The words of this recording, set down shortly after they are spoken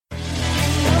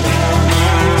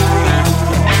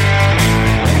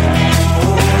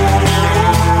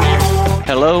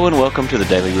welcome to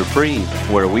the Daily Reprieve,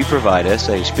 where we provide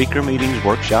SA speaker meetings,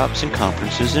 workshops, and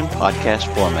conferences in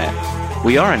podcast format.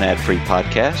 We are an ad-free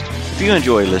podcast. If you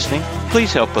enjoy listening,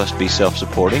 please help us be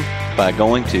self-supporting by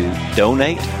going to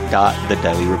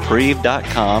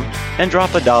donate.thedailyreprieve.com and drop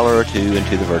 $1 or $2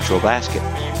 into the virtual basket.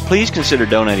 Please consider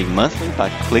donating monthly by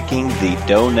clicking the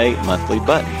Donate Monthly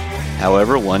button.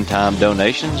 However, one-time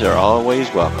donations are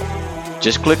always welcome.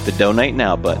 Just click the Donate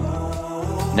Now button.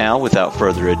 Now, without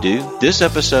further ado, this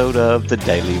episode of the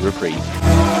Daily Reprieve.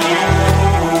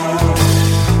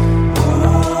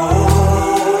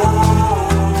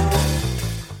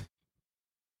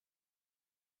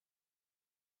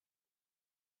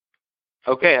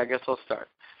 Okay, I guess I'll start.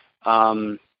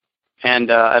 I don't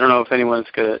know if anyone's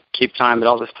going to keep time, but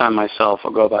I'll just time myself.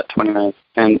 I'll go about 20 minutes.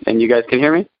 And you guys can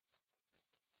hear me?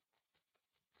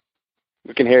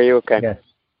 We can hear you? Okay. Yes.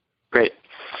 Great.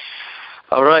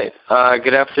 All right.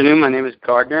 Good afternoon. My name is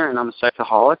Gardiner, and I'm a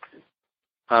sexaholic.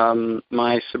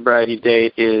 My sobriety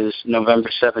date is November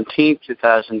 17th,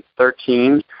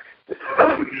 2013.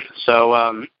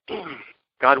 So,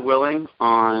 God willing,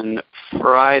 on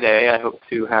Friday, I hope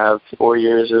to have 4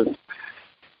 years of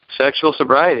sexual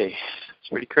sobriety. It's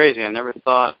pretty crazy. I never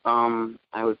thought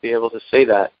I would be able to say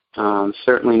that.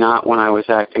 Certainly not when I was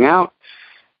acting out.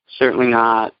 Certainly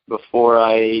not before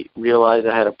I realized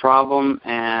I had a problem,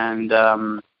 and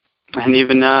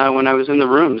even when I was in the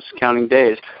rooms counting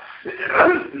days.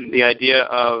 The idea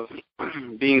of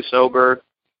being sober,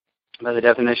 by the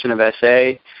definition of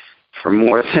SA, for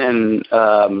more than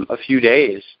a few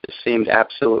days just seemed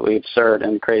absolutely absurd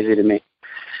and crazy to me.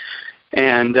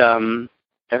 And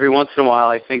every once in a while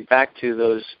I think back to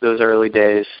those early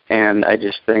days, and I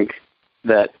just think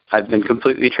that I've been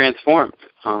completely transformed,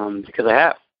 because I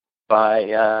have, by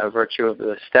virtue of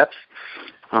the steps,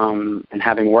 and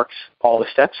having worked all the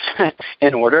steps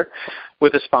in order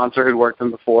with a sponsor who'd worked them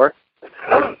before,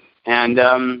 and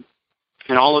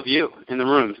all of you in the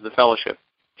rooms, the fellowship,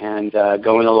 and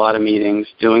going to a lot of meetings,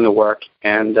 doing the work,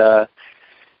 and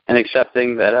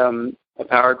accepting that a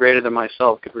power greater than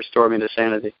myself could restore me to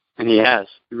sanity. And he has.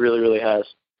 He really, really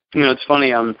has. You know, it's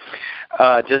funny.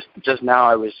 Just now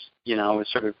I was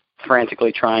sort of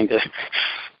frantically trying to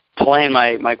plan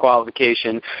my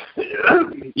qualification,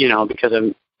 because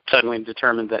I'm suddenly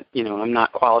determined that, I'm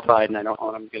not qualified and I don't know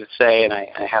what I'm going to say, and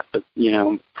I have to,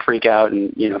 freak out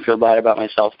and, feel bad about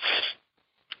myself.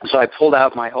 So I pulled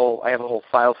out I have a whole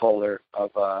file folder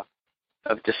of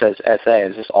just says SA.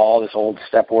 It's just all this old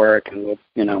step work and,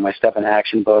 my step and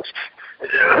action books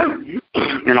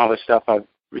and all this stuff I've,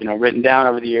 written down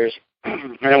over the years.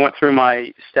 And I went through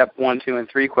my step 1, 2, and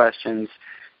 3 questions,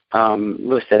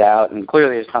 listed out, and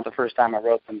clearly it's not the first time I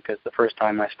wrote them, because the first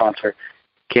time my sponsor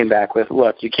came back with,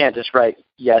 look, you can't just write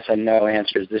yes and no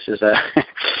answers. This is a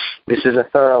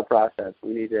thorough process.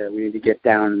 We need to get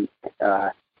down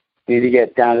to the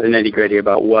nitty-gritty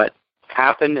about what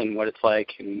happened and what it's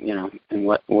like, and and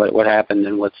what happened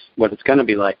and what it's going to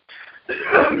be like.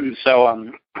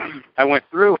 So I went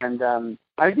through, and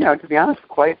I to be honest,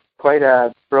 quite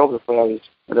thrilled with what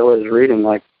I was reading.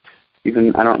 Like,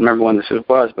 even I don't remember when this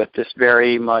was, but just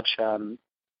very much.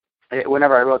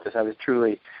 Whenever I wrote this, I was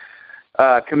truly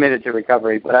committed to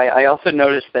recovery. But I also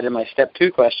noticed that in my step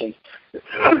 2 questions,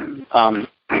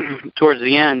 towards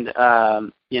the end,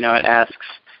 it asks,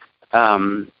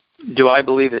 do I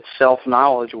believe that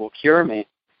self-knowledge will cure me?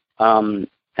 And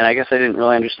I guess I didn't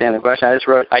really understand the question. I just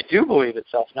wrote, I do believe that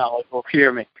self-knowledge will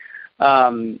cure me.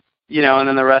 And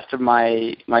then the rest of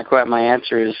my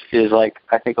answer is like,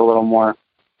 I think a little more,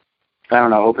 I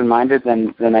don't know, open-minded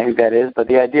than I think that is. But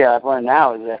the idea I've learned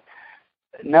now is that,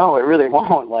 no, it really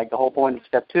won't. Like, the whole point of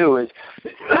step 2 is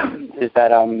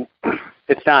that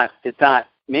it's not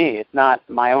me. It's not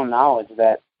my own knowledge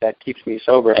that keeps me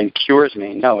sober and cures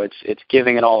me. No, it's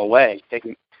giving it all away,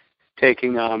 taking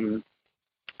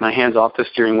my hands off the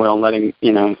steering wheel and letting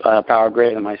power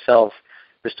greater than myself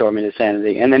restore me to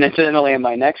sanity. And then incidentally, in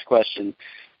my next question,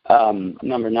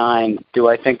 number 9, do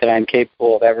I think that I'm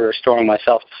capable of ever restoring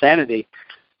myself to sanity?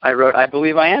 I wrote, I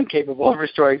believe I am capable of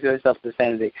restoring myself to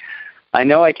sanity. I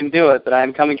know I can do it, but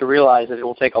I'm coming to realize that it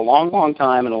will take a long, long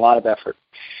time and a lot of effort.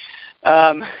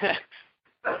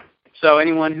 So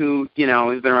anyone who,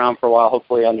 has been around for a while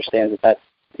hopefully understands that that's,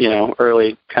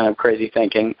 early kind of crazy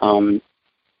thinking.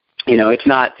 It's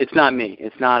not me.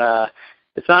 It's not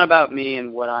about me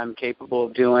and what I'm capable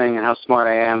of doing and how smart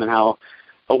I am and how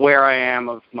aware I am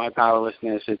of my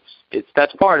powerlessness.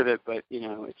 That's part of it, but,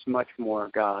 it's much more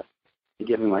God.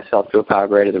 Giving myself to a power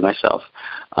greater than myself,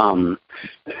 no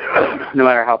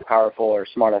matter how powerful or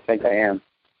smart I think I am.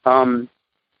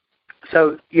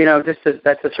 So,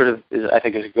 that's a sort of, I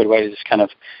think is a good way to just kind of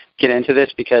get into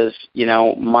this because,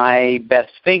 my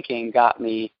best thinking got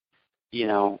me,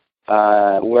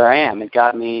 where I am. It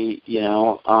got me,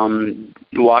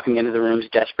 walking into the rooms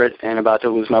desperate and about to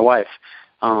lose my wife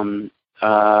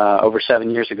over 7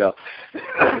 years ago.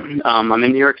 I'm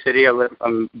in New York City.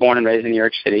 I'm born and raised in New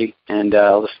York City, and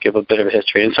I'll just give a bit of a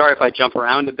history. And sorry if I jump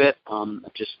around a bit.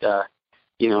 Just,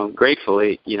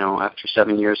 gratefully, after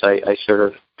 7 years, I sort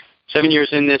of 7 years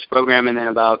in this program and then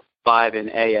about 5 in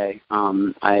AA.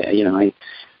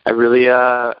 I really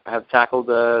have tackled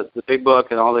the big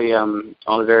book and all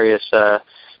the various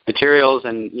materials,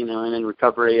 and and in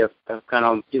recovery I've kind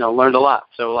of learned a lot.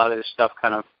 So a lot of this stuff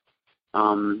kind of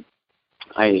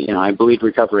I bleed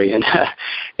recovery, and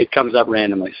it comes up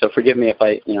randomly. So forgive me if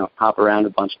I hop around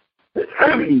a bunch. But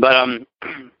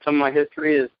some of my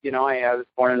history is I was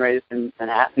born and raised in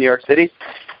Manhattan, New York City.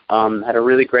 Had a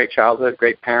really great childhood,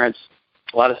 great parents,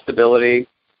 a lot of stability,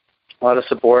 a lot of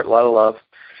support, a lot of love.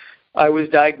 I was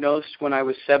diagnosed when I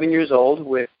was 7 years old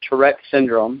with Tourette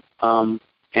syndrome, and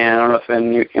I don't know if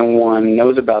anyone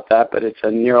knows about that, but it's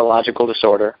a neurological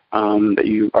disorder that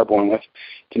you are born with.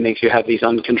 It makes you have these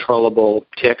uncontrollable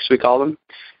tics, we call them,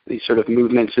 these sort of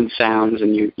movements and sounds,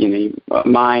 and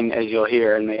mine, as you'll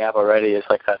hear, and they have already, is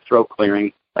like a throat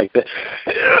clearing, like this.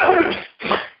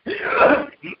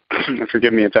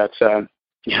 Forgive me if that's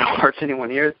hurts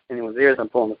anyone's ears. I'm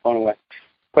pulling the phone away.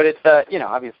 But it's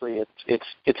obviously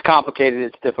it's complicated.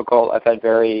 It's difficult. I've had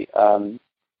really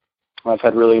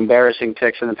embarrassing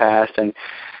tics in the past, and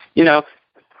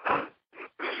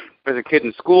as a kid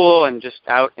in school and just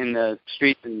out in the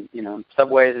streets and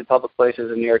subways and public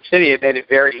places in New York City, it made it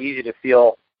very easy to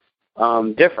feel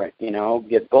different.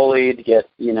 Get bullied, get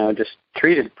just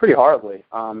treated pretty horribly,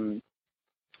 and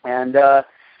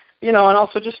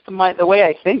also just the way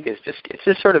I think is it's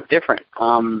just sort of different.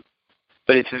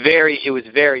 But it was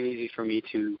very easy for me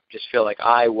to just feel like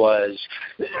I was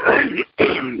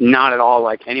not at all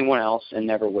like anyone else and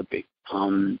never would be.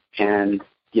 And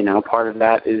part of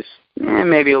that is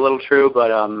maybe a little true, but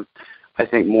I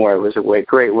think more it was a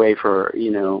great way for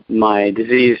my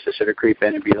disease to sort of creep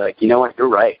in and be like, you know what, you're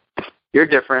right, you're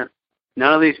different.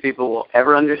 None of these people will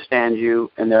ever understand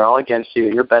you, and they're all against you,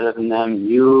 and you're better than them.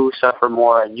 You suffer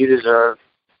more, and you deserve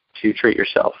to treat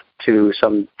yourself to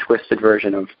some twisted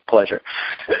version of pleasure.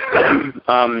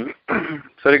 So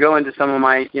to go into some of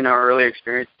my, early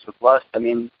experiences with lust, I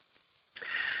mean,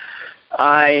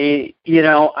 I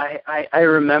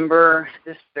remember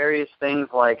just various things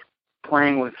like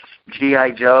playing with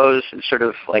G.I. Joes and sort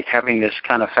of like having this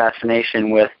kind of fascination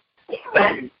with,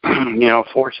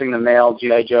 forcing the male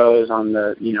G.I. Joes on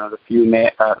the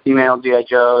female G.I.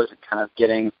 Joes and kind of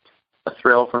getting a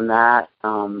thrill from that.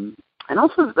 And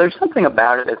also, there's something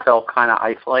about it that felt kind of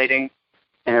isolating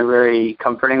in a very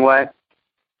comforting way.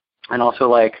 And also,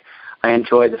 like, I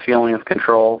enjoyed the feeling of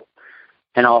control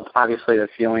and obviously the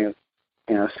feeling of,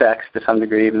 sex to some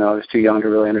degree, even though I was too young to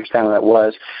really understand what that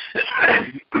was.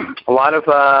 A lot of,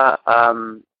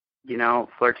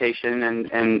 flirtation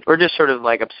and or just sort of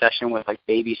like obsession with like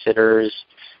babysitters,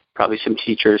 probably some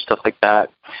teachers, stuff like that.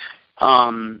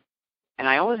 And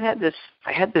I always had this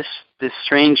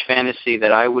strange fantasy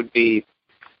that I would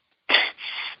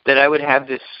have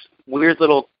this weird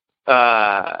little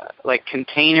like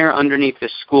container underneath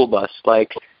this school bus,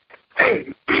 like a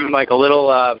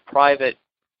little private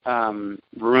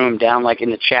room down like in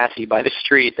the chassis by the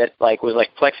street that like was like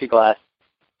plexiglass,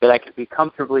 that I could be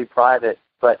comfortably private,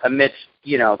 but amidst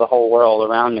the whole world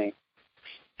around me,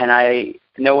 and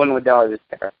no one would know I was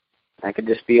there. I could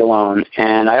just be alone.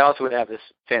 And I also would have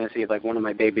this fantasy of like one of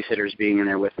my babysitters being in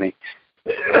there with me.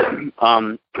 And,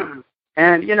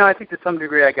 I think to some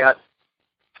degree I got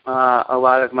a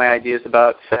lot of my ideas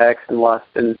about sex and lust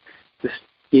and just,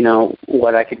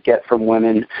 what I could get from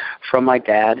women from my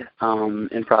dad,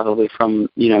 and probably from,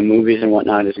 movies and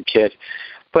whatnot as a kid.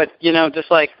 But,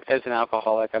 just like as an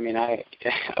alcoholic, I mean,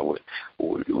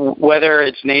 whether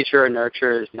it's nature or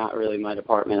nurture is not really my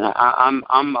department.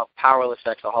 I'm a powerless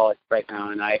sexaholic right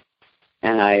now, and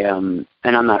I'm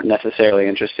not necessarily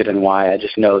interested in why. I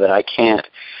just know that I can't.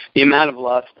 The amount of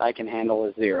lust I can handle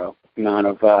is zero. The amount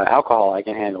of alcohol I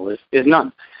can handle is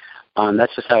none.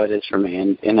 That's just how it is for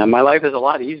me, and my life is a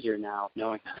lot easier now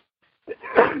knowing that.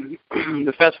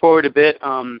 To fast forward a bit,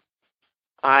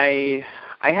 I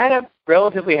had a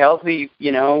relatively healthy,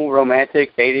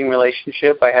 romantic dating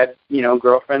relationship. I had,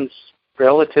 girlfriends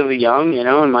relatively young,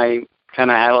 in my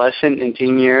kind of adolescent and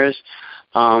teen years.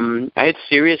 I had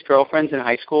serious girlfriends in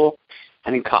high school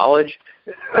and in college.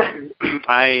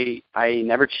 I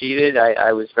never cheated.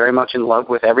 I was very much in love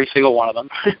with every single one of them.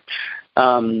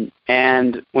 And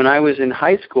when I was in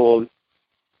high school,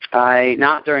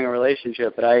 not during a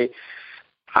relationship, but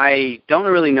I don't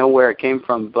really know where it came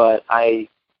from, but I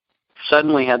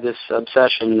suddenly had this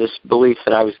obsession, this belief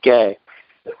that I was gay.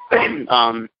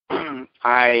 I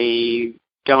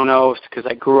don't know if it's because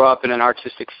I grew up in an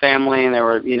artistic family, and there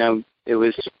were,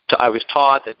 I was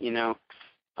taught that,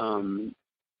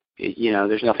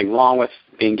 there's nothing wrong with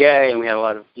being gay, and we had a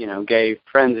lot of, gay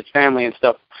friends and family and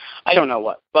stuff. I don't know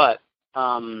what, but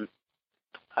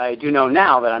I do know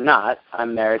now that I'm not.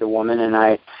 I'm married a woman, and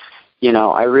I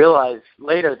realized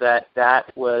later that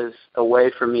was a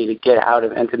way for me to get out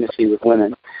of intimacy with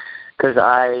women, because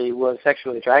I was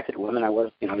sexually attracted to women. I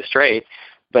was, straight,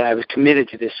 but I was committed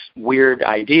to this weird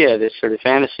idea, this sort of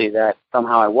fantasy that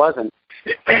somehow I wasn't,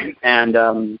 and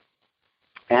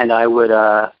I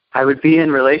would be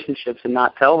in relationships and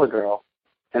not tell the girl,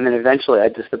 and then eventually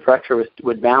the pressure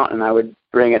would mount, and I would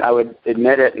bring it, I would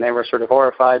admit it, and they were sort of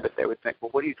horrified, but they would think,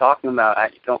 well, what are you talking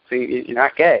about? You don't see, you're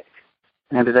not gay.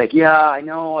 And I'd be like, yeah, I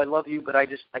know, I love you, but I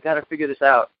got to figure this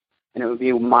out. And it would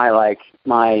be my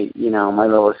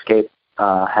little escape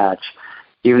hatch,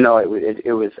 even though it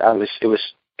was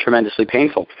tremendously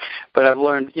painful. But I've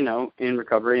learned, in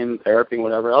recovery and therapy and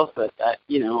whatever else, that I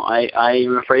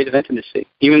am afraid of intimacy,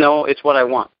 even though it's what I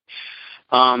want.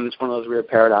 It's one of those weird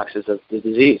paradoxes of the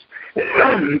disease.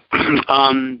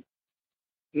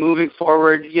 Moving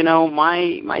forward,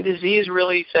 my disease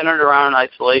really centered around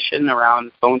isolation,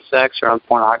 around phone sex, around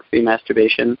pornography,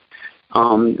 masturbation.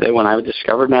 When I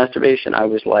discovered masturbation, I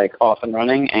was like off and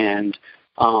running, and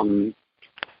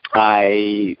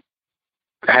I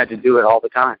had to do it all the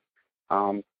time,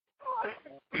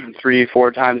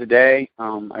 3-4 times a day.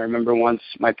 I remember once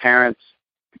my parents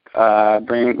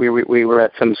we were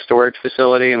at some storage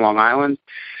facility in Long Island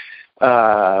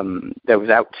that was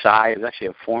outside. It was actually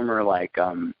a former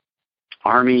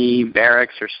army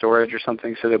barracks or storage or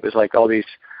something. So there was all these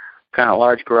kind of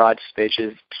large garage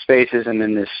spaces, and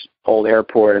then this old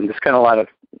airport, and this kind of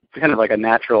like a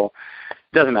natural.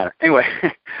 Doesn't matter. Anyway,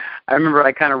 I remember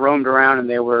I kind of roamed around, and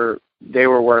they were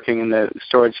working in the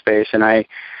storage space, and I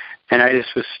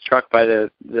just was struck by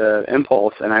the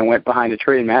impulse, and I went behind a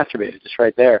tree and masturbated just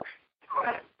right there.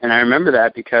 And I remember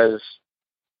that because,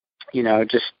 it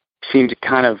just seemed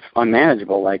kind of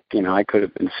unmanageable. I could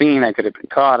have been seen, I could have been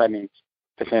caught,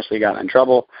 potentially gotten in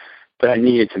trouble, but I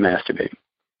needed to masturbate.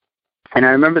 And I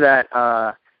remember that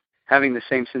having the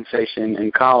same sensation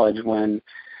in college when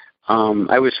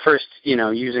I was first,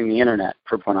 using the internet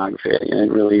for pornography. I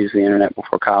didn't really use the internet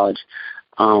before college.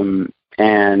 And,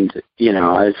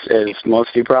 as most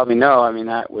of you probably know,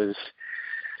 that was,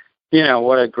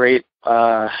 what a great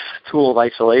tool of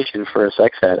isolation for a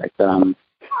sex addict.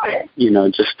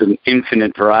 Just an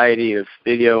infinite variety of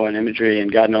video and imagery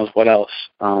and God knows what else.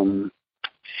 And,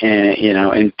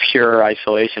 in pure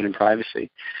isolation and privacy.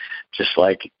 Just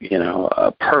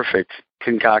a perfect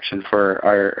concoction for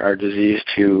our disease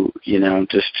to,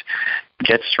 just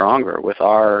get stronger with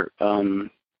our,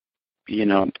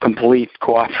 complete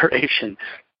cooperation.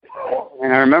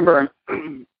 And I remember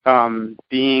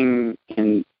being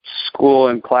in school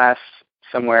in class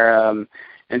somewhere,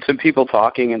 and some people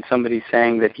talking, and somebody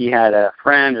saying that he had a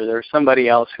friend or there was somebody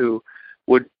else who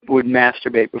would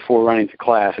masturbate before running to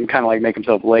class and kind of make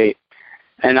himself late.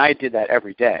 And I did that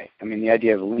every day. The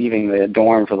idea of leaving the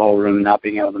dorm for the whole room and not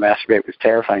being able to masturbate was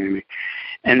terrifying to me.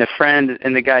 And the friend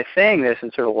and the guy saying this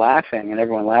and sort of laughing and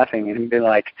everyone laughing and being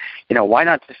like, why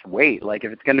not just wait? If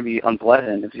it's going to be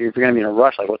unpleasant, if you're going to be in a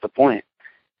rush, what's the point?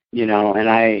 And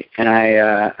I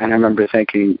remember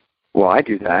thinking, well, I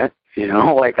do that,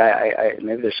 I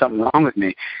maybe there's something wrong with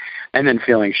me, and then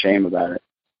feeling shame about it.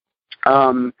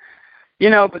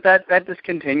 But that just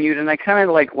continued, and I kind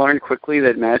of learned quickly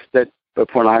that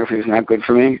pornography was not good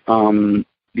for me.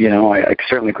 I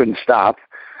certainly couldn't stop.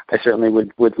 I certainly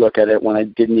would look at it when I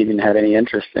didn't even have any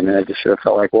interest in it. I just sort of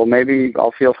felt like, well, maybe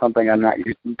I'll feel something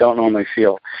don't normally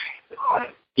feel.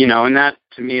 And that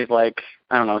to me is I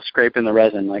don't know, scraping the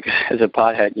resin. As a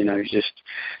pothead, you're just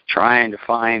trying to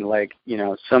find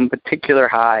some particular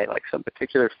high, some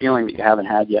particular feeling that you haven't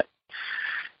had yet.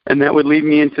 And that would lead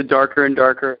me into darker and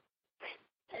darker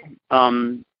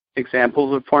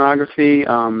examples of pornography.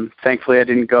 Thankfully, I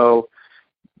didn't go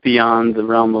beyond the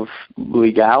realm of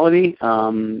legality,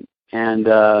 but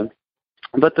the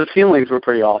feelings were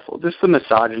pretty awful. Just the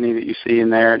misogyny that you see in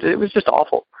there, it was just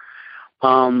awful.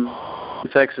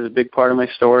 Sex is a big part of my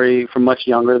story from much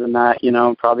younger than that,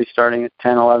 probably starting at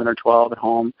 10, 11, or 12 at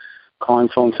home, calling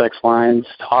phone sex lines,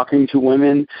 talking to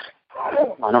women.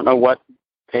 I don't know what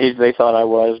age they thought I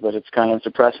was, but it's kind of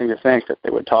depressing to think that they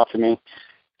would talk to me.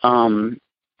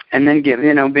 and then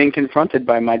being confronted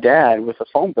by my dad with a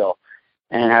phone bill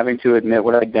and having to admit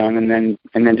what I'd done, and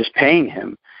then just paying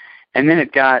him. And then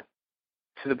it got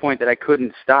to the point that I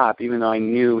couldn't stop, even though I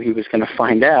knew he was going to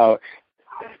find out.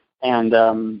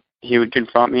 And he would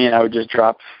confront me, and I would just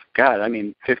drop,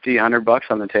 $50, $100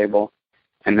 on the table,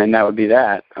 and then that would be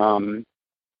that.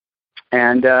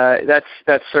 And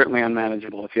that's certainly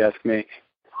unmanageable, if you ask me,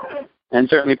 and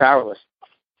certainly powerless.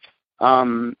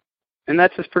 And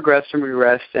that just progressed and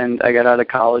regressed, and I got out of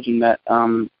college and met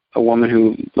a woman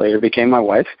who later became my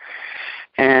wife.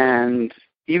 And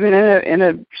even in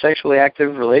a sexually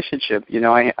active relationship,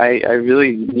 I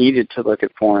really needed to look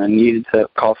at porn. I needed to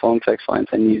call phone sex lines.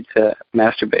 I needed to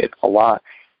masturbate a lot.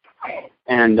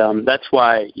 And that's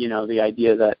why, the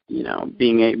idea that,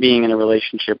 being in a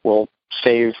relationship will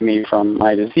save me from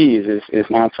my disease is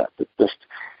nonsense.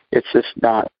 It's just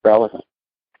not relevant.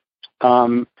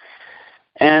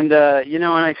 And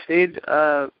I stayed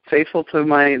faithful to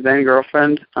my then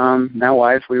girlfriend, now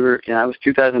wife. We were, it was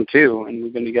 2002, and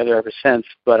we've been together ever since.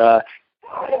 But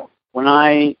when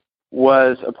I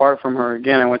was apart from her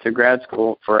again, I went to grad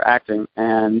school for acting,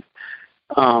 and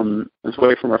I was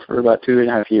away from her for about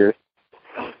 2.5 years.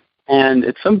 And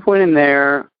at some point in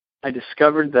there, I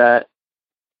discovered that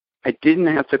I didn't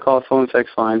have to call phone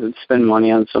sex lines and spend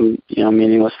money on some,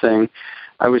 meaningless thing.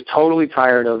 I was totally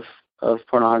tired of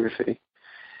pornography.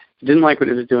 Didn't like what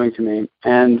it was doing to me.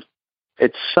 And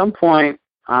at some point,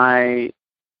 I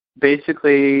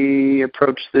basically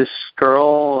approached this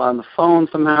girl on the phone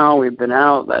somehow. We'd been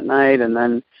out that night, and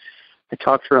then I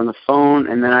talked to her on the phone,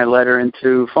 and then I led her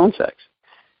into phone sex.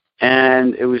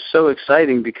 And it was so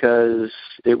exciting because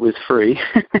it was free.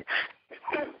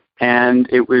 And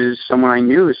it was someone I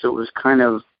knew, so it was kind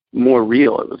of more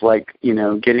real. It was like,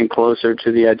 getting closer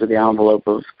to the edge of the envelope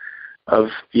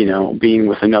of being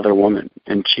with another woman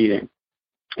and cheating,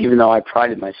 even though I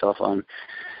prided myself on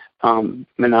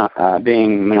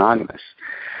being monogamous.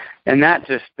 And that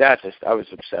just I was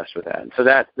obsessed with that. And so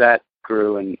that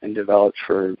grew and developed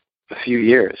for a few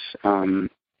years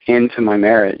into my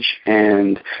marriage.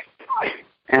 And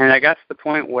I got to the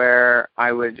point where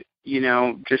I would,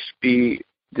 just be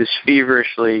this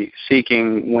feverishly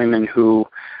seeking women who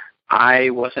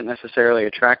I wasn't necessarily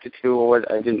attracted to or what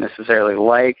I didn't necessarily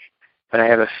like, but I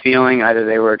have a feeling either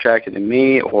they were attracted to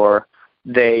me or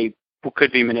they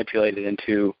could be manipulated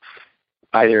into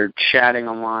either chatting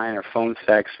online or phone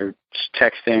sex or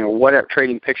texting or whatever,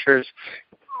 trading pictures.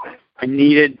 I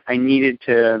needed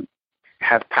to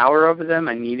have power over them.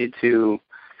 I needed to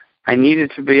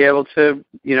be able to,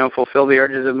 fulfill the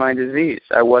urges of my disease.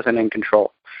 I wasn't in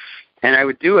control. And I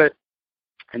would do it,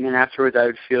 and then afterwards I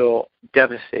would feel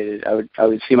devastated. I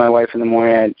would see my wife in the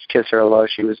morning, I'd kiss her hello.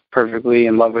 She was perfectly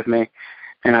in love with me,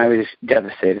 and I was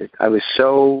devastated. I was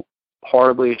so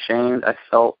horribly ashamed.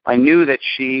 I knew that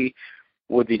she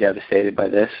would be devastated by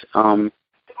this. I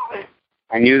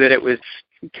knew that it was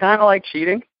kind of like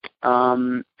cheating,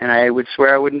 and I would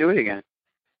swear I wouldn't do it again.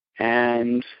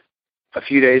 And a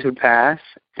few days would pass,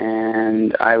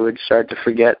 and I would start to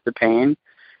forget the pain,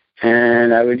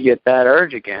 and I would get that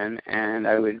urge again, and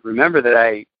I would remember that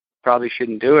I probably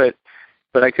shouldn't do it,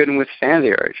 but I couldn't withstand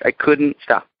the urge. I couldn't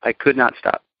stop. I could not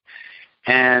stop.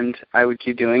 And I would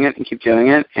keep doing it and keep doing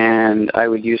it, and I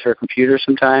would use her computer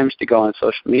sometimes to go on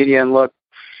social media and look,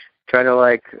 try to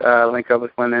link up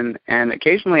with women, and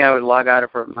occasionally I would log out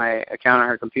of my account on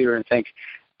her computer and think,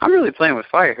 I'm really playing with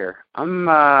fire here.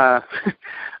 I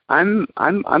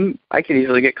could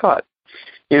easily get caught.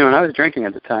 And I was drinking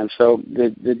at the time, so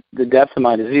the depth of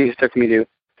my disease took me to,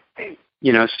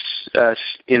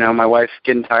 my wife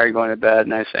getting tired, going to bed,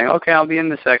 and I was saying, okay, I'll be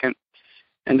in a second,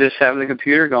 and just having the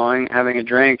computer going, having a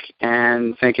drink,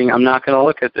 and thinking, I'm not going to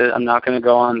look at this, I'm not going to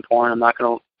go on porn, I'm not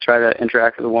going to try to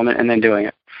interact with a woman, and then doing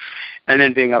it. And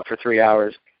then being up for 3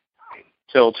 hours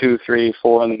till 2, 3,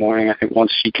 4 in the morning. I think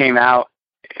once she came out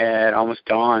at almost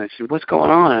dawn, and she said, what's going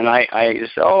on? And I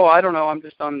just said, I don't know, I'm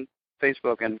just on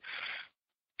Facebook, and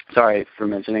sorry for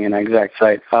mentioning an exact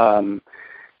site. And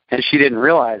she didn't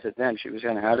realize it then. She was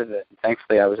kind of out of it. And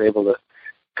thankfully, I was able to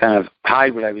kind of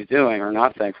hide what I was doing, or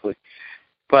not thankfully.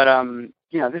 But it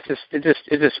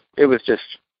was just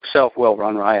self-will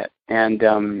run riot. And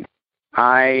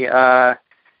I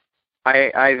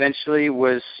eventually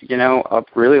was, up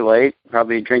really late,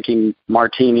 probably drinking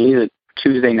martinis at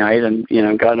Tuesday night, and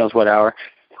God knows what hour.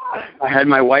 I had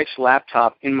my wife's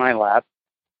laptop in my lap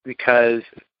because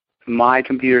my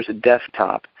computer's a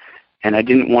desktop, and I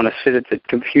didn't want to sit at the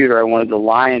computer. I wanted to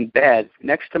lie in bed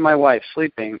next to my wife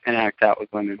sleeping and act out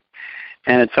with women.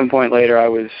 And at some point later, I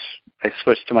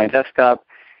switched to my desktop,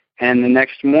 and the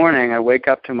next morning I wake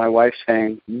up to my wife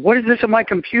saying, what is this on my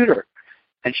computer?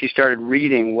 and she started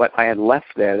reading what I had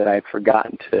left there that I had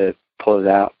forgotten to close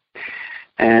out.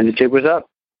 And the jig was up,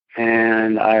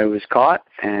 and I was caught,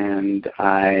 and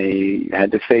I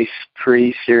had to face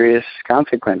pretty serious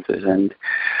consequences. And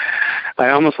I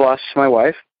almost lost my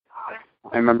wife.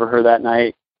 I remember her that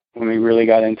night when we really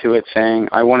got into it saying,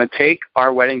 I want to take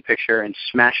our wedding picture and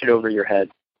smash it over your head.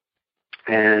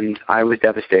 And I was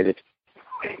devastated.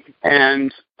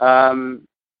 And,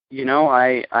 you know,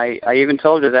 I even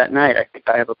told her that night, I think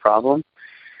I have a problem.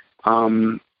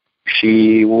 I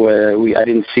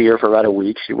didn't see her for about a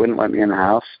week. She wouldn't let me in the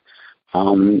house.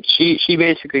 She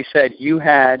basically said, you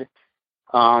had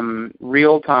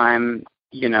real-time,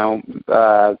 you know,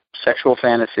 sexual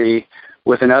fantasy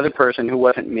with another person who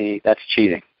wasn't me. That's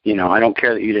cheating. You know, I don't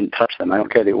care that you didn't touch them. I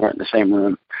don't care that you weren't in the same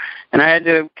room. And I had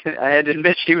to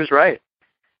admit she was right.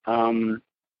 You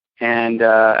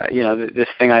know, this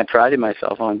thing I prided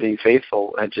myself on, being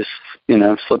faithful, had just, you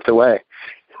know, slipped away.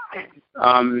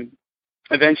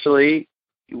 Eventually,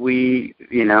 we,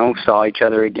 you know, saw each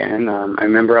other again. I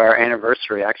remember our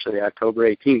anniversary, actually, October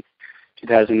 18th,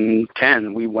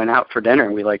 2010. We went out for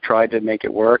dinner. We, like, tried to make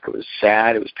it work. It was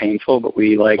sad. It was painful, but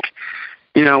we, like,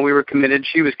 you know, we were committed.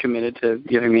 She was committed to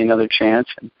giving me another chance.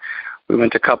 And we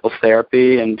went to couples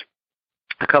therapy, and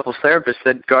a couples therapist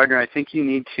said, Gardner, I think you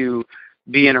need to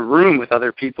be in a room with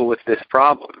other people with this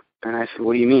problem. And I said,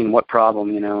 what do you mean? What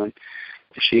problem? You know, and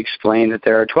she explained that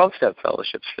there are 12-step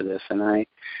fellowships for this. And I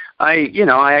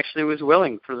actually was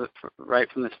willing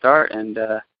right from the start. And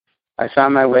I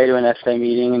found my way to an SA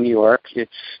meeting in New York.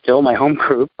 It's still my home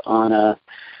group on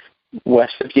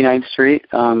West 59th Street,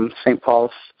 St. Paul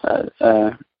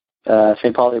the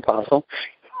Apostle.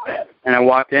 And I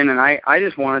walked in, and I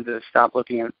just wanted to stop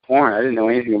looking at porn. I didn't know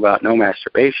anything about no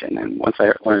masturbation. And once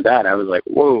I learned that, I was like,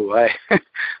 whoa, I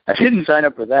didn't sign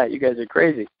up for that. You guys are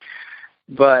crazy.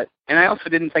 And I also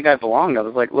didn't think I belonged. I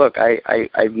was like, look,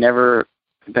 I've never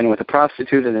been with a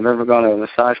prostitute, and I've never gone to a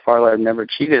massage parlor. I've never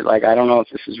cheated. Like, I don't know if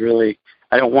this is really,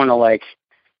 I don't want to, like,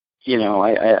 you know,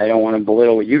 I don't want to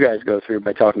belittle what you guys go through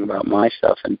by talking about my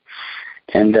stuff.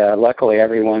 And luckily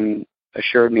everyone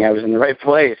assured me I was in the right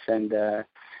place. And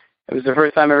it was the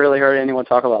first time I really heard anyone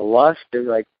talk about lust. They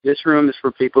were like, this room is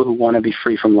for people who want to be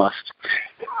free from lust.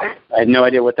 I had no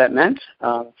idea what that meant.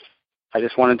 I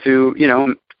just wanted to, you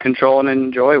know, control and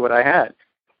enjoy what I had.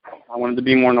 I wanted to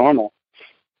be more normal.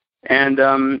 And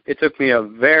it took me a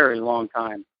very long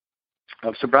time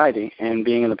of sobriety and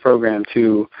being in the program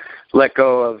to let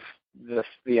go of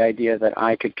the idea that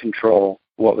I could control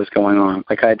what was going on.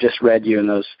 Like I just read you in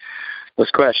those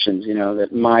questions, you know,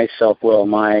 that my self-will,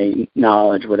 my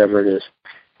knowledge, whatever it is,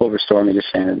 will restore me to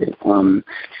sanity.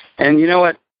 And you know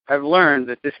what? I've learned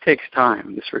that this takes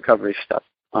time, this recovery stuff.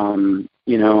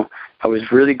 You know, I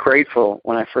was really grateful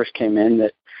when I first came in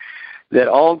that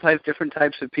all different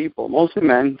types of people, mostly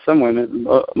men, some women,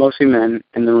 mostly men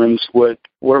in the rooms were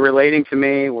relating to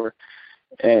me, were,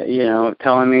 you know,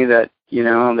 telling me that, you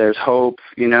know, there's hope,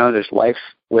 you know, there's life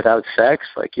without sex.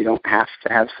 Like, you don't have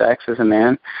to have sex as a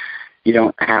man. You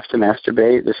don't have to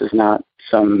masturbate. This is not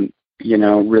some, you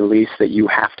know, release that you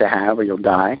have to have or you'll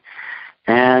die.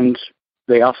 And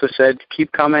they also said,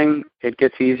 keep coming. It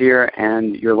gets easier,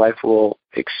 and your life will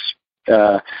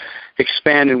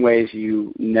expand in ways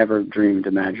you never dreamed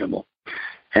imaginable.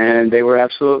 And they were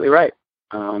absolutely right.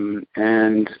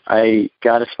 And I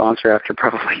got a sponsor after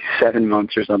probably 7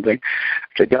 months or something,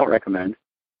 which I don't recommend.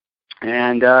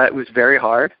 And it was very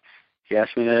hard. He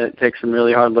asked me to take some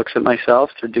really hard looks at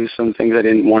myself, to do some things I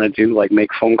didn't want to do, like make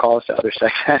phone calls to other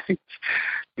sex addicts,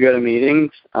 to go to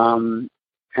meetings.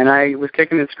 And I was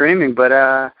kicking and screaming, but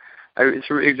it's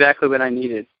exactly what I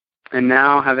needed. And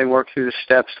now, having worked through the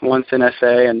steps, once in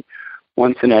SA and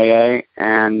once in AA,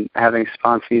 and having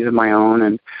sponsees of my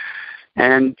own,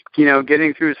 and you know,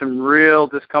 getting through some real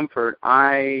discomfort,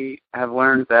 I have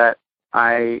learned that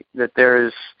there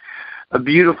is a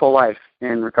beautiful life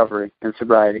in recovery and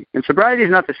sobriety. And sobriety is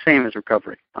not the same as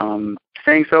recovery.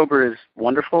 Staying sober is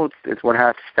wonderful. It's what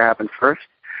has to happen first.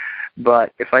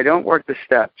 But if I don't work the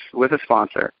steps with a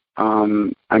sponsor,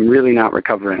 I'm really not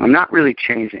recovering. I'm not really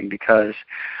changing, because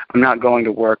I'm not going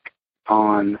to work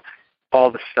on all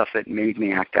the stuff that made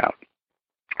me act out.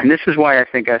 And this is why I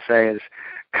think SA is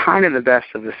kind of the best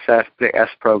of the S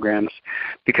programs,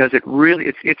 because it's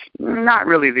not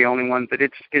really the only one, but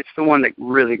it's the one that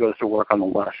really goes to work on the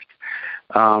lust.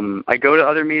 I go to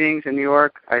other meetings in New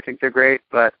York. I think they're great,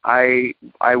 but I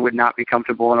would not be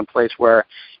comfortable in a place where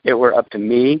it were up to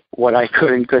me what I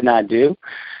could and could not do,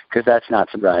 because that's not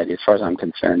sobriety as far as I'm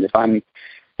concerned. If I'm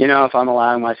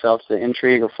allowing myself to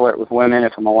intrigue or flirt with women,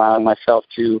 if I'm allowing myself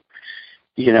to,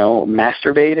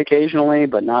 masturbate occasionally,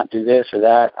 but not do this or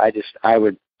that, I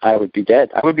would be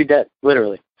dead. I would be dead,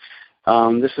 literally.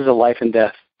 This is a life and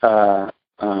death. I'm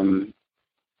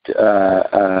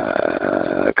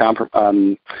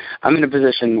in a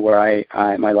position where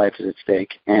my life is at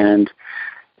stake, and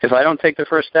if I don't take the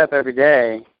first step every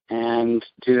day and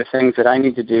do the things that I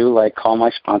need to do, like call my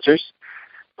sponsors,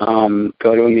 go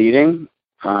to a meeting,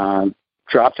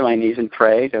 drop to my knees and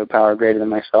pray to a power greater than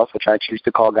myself, which I choose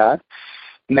to call God,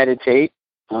 meditate,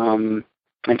 and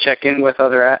check in with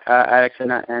other addicts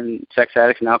and sex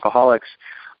addicts and alcoholics,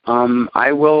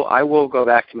 I will go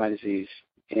back to my disease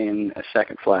in a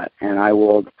second flat, and I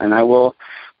will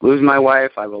lose my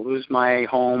wife, I will lose my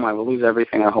home, I will lose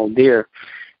everything I hold dear,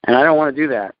 and I don't want to do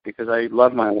that because I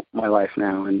love my life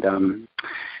now. And to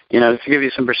give you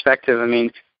some perspective, I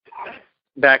mean,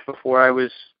 back before I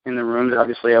was in the rooms,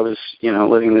 obviously I was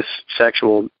living this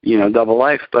sexual double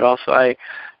life, but also I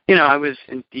was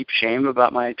in deep shame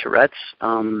about my Tourette's.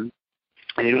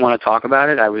 I didn't want to talk about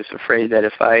it. I was afraid that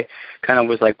if I kind of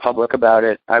was public about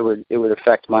it, it would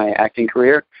affect my acting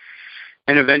career.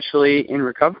 And eventually, in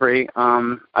recovery,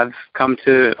 I've come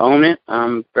to own it.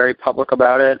 I'm very public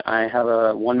about it. I have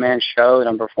a one-man show that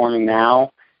I'm performing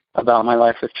now about my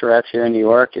life with Tourette's here in New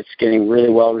York. It's getting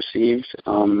really well received.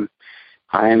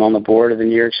 I am on the board of the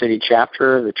New York City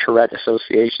chapter of the Tourette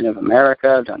Association of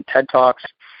America. I've done TED Talks,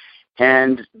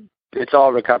 and it's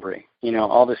all recovery.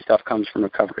 All this stuff comes from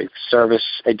recovery. The service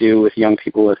I do with young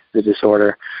people with the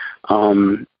disorder,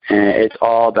 and it's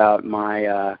all about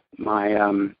my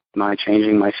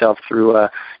changing myself through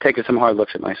taking some hard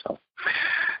looks at myself.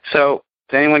 So,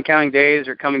 to anyone counting days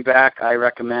or coming back, I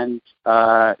recommend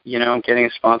getting a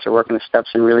sponsor, working the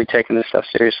steps, and really taking this stuff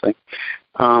seriously.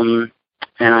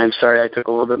 And I'm sorry I took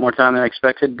a little bit more time than I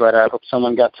expected, but I hope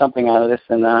someone got something out of this,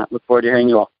 and look forward to hearing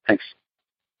you all. Thanks.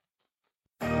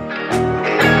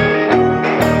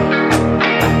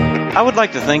 I would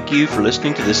like to thank you for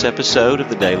listening to this episode of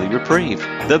the Daily Reprieve,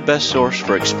 the best source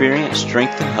for experience,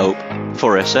 strength, and hope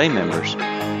for SA members.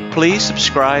 Please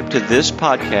subscribe to this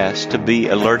podcast to be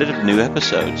alerted of new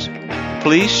episodes.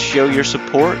 Please show your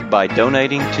support by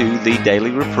donating to the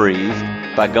Daily Reprieve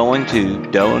by going to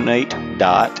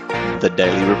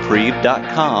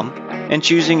donate.thedailyreprieve.com and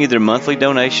choosing either monthly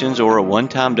donations or a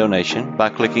one-time donation by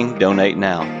clicking Donate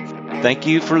Now. Thank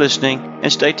you for listening, and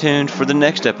stay tuned for the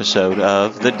next episode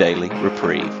of The Daily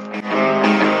Reprieve.